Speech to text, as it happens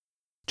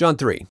John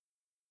 3.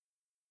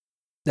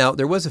 Now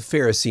there was a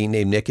Pharisee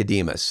named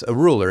Nicodemus, a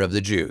ruler of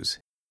the Jews.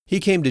 He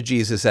came to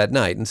Jesus at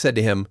night and said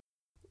to him,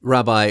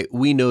 "Rabbi,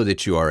 we know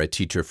that you are a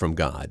teacher from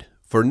God,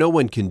 for no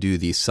one can do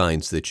these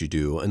signs that you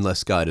do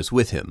unless God is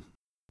with him."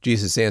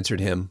 Jesus answered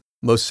him,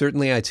 "Most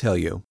certainly I tell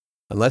you,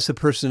 unless a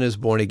person is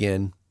born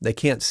again, they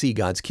can't see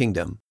God's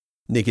kingdom."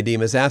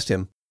 Nicodemus asked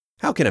him,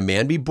 "How can a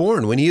man be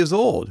born when he is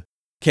old?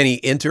 Can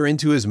he enter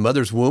into his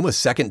mother's womb a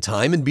second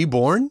time and be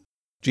born?"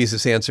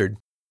 Jesus answered,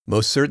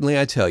 "Most certainly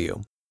I tell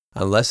you,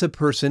 unless a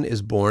person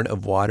is born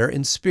of water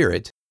and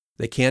spirit,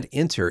 they can't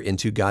enter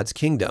into God's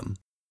kingdom.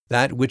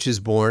 That which is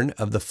born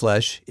of the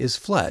flesh is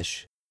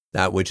flesh.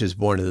 That which is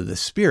born of the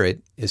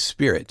Spirit is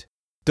spirit.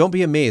 Don't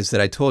be amazed that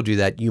I told you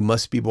that you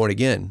must be born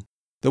again.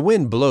 The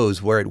wind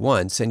blows where it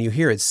wants, and you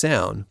hear its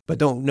sound, but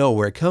don't know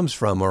where it comes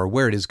from or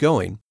where it is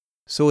going.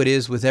 So it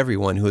is with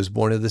everyone who is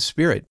born of the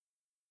Spirit."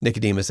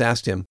 Nicodemus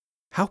asked him,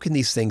 "How can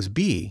these things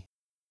be?"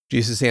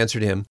 Jesus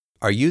answered him,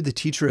 "Are you the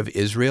teacher of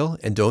Israel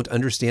and don't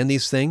understand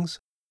these things?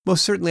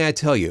 Most certainly I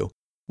tell you,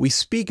 we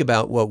speak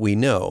about what we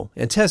know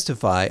and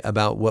testify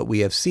about what we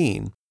have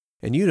seen,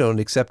 and you don't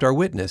accept our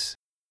witness.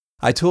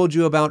 I told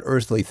you about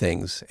earthly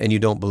things, and you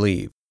don't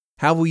believe.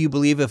 How will you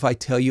believe if I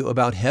tell you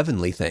about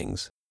heavenly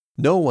things?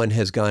 No one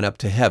has gone up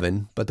to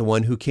heaven but the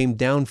one who came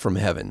down from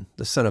heaven,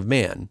 the Son of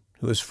Man,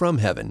 who is from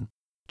heaven.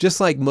 Just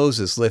like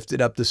Moses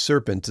lifted up the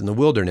serpent in the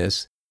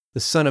wilderness, the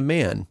Son of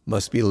Man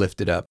must be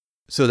lifted up,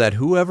 so that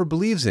whoever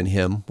believes in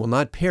him will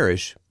not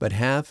perish but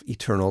have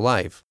eternal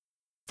life.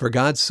 For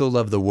God so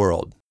loved the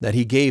world that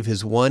he gave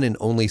his one and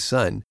only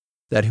Son,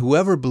 that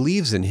whoever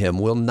believes in him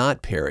will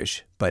not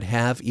perish but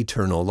have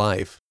eternal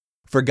life.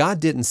 For God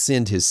didn't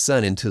send his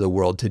Son into the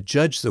world to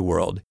judge the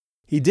world.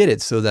 He did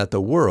it so that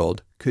the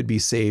world could be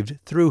saved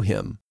through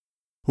him.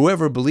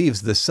 Whoever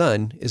believes the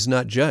Son is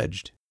not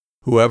judged.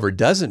 Whoever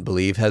doesn't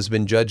believe has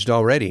been judged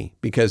already,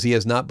 because he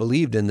has not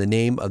believed in the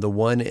name of the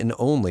one and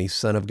only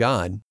Son of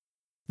God.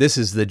 This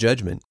is the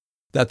judgment,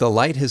 that the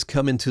light has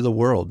come into the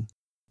world.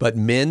 But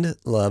men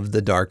loved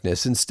the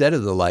darkness instead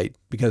of the light,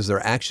 because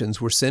their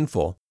actions were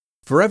sinful.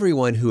 For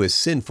everyone who is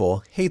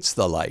sinful hates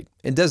the light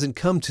and doesn't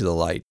come to the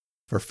light,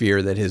 for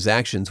fear that his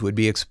actions would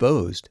be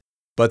exposed.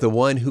 But the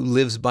one who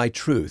lives by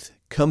truth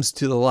comes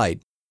to the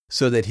light,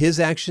 so that his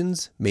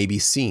actions may be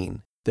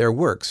seen. Their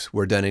works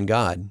were done in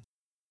God.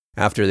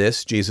 After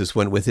this, Jesus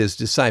went with his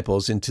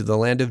disciples into the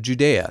land of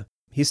Judea.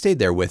 He stayed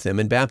there with them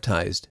and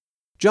baptized.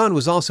 John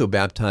was also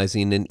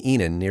baptizing in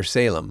Enon near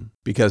Salem,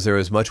 because there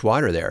was much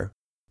water there.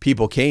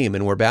 People came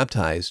and were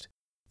baptized,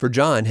 for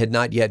John had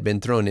not yet been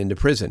thrown into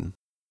prison.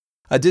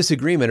 A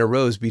disagreement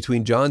arose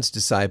between John's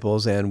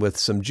disciples and with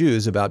some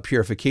Jews about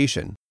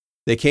purification.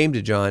 They came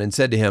to John and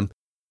said to him,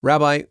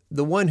 "Rabbi,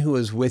 the one who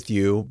is with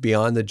you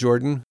beyond the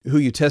Jordan, who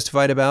you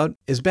testified about,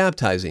 is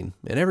baptizing,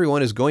 and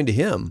everyone is going to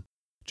him."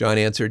 John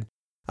answered,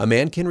 "A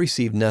man can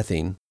receive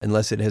nothing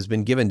unless it has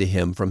been given to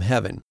him from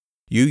heaven.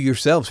 You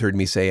yourselves heard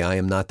me say I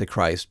am not the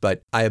Christ,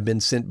 but I have been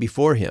sent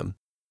before him.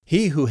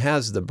 He who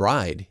has the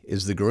bride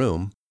is the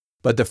groom.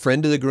 But the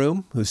friend of the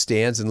groom, who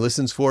stands and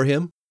listens for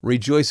him,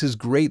 rejoices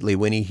greatly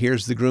when he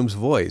hears the groom's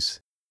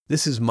voice.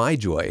 This is my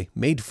joy,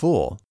 made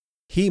full.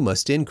 He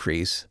must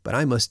increase, but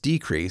I must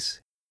decrease.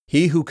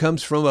 He who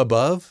comes from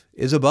above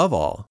is above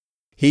all.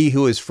 He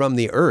who is from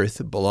the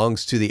earth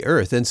belongs to the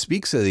earth and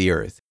speaks of the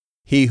earth.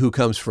 He who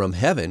comes from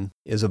heaven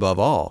is above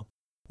all.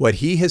 What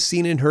he has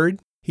seen and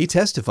heard, he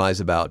testifies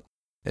about,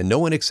 and no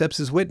one accepts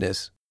his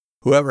witness.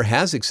 Whoever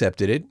has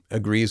accepted it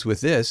agrees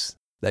with this,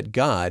 that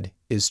God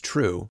is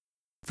true.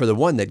 For the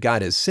one that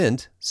God has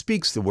sent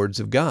speaks the words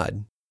of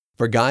God.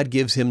 For God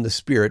gives him the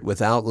Spirit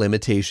without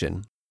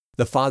limitation.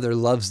 The Father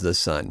loves the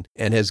Son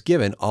and has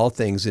given all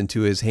things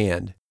into his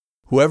hand.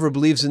 Whoever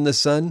believes in the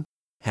Son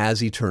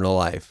has eternal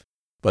life.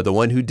 But the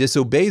one who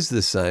disobeys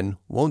the Son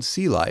won't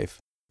see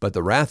life, but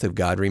the wrath of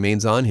God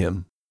remains on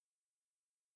him.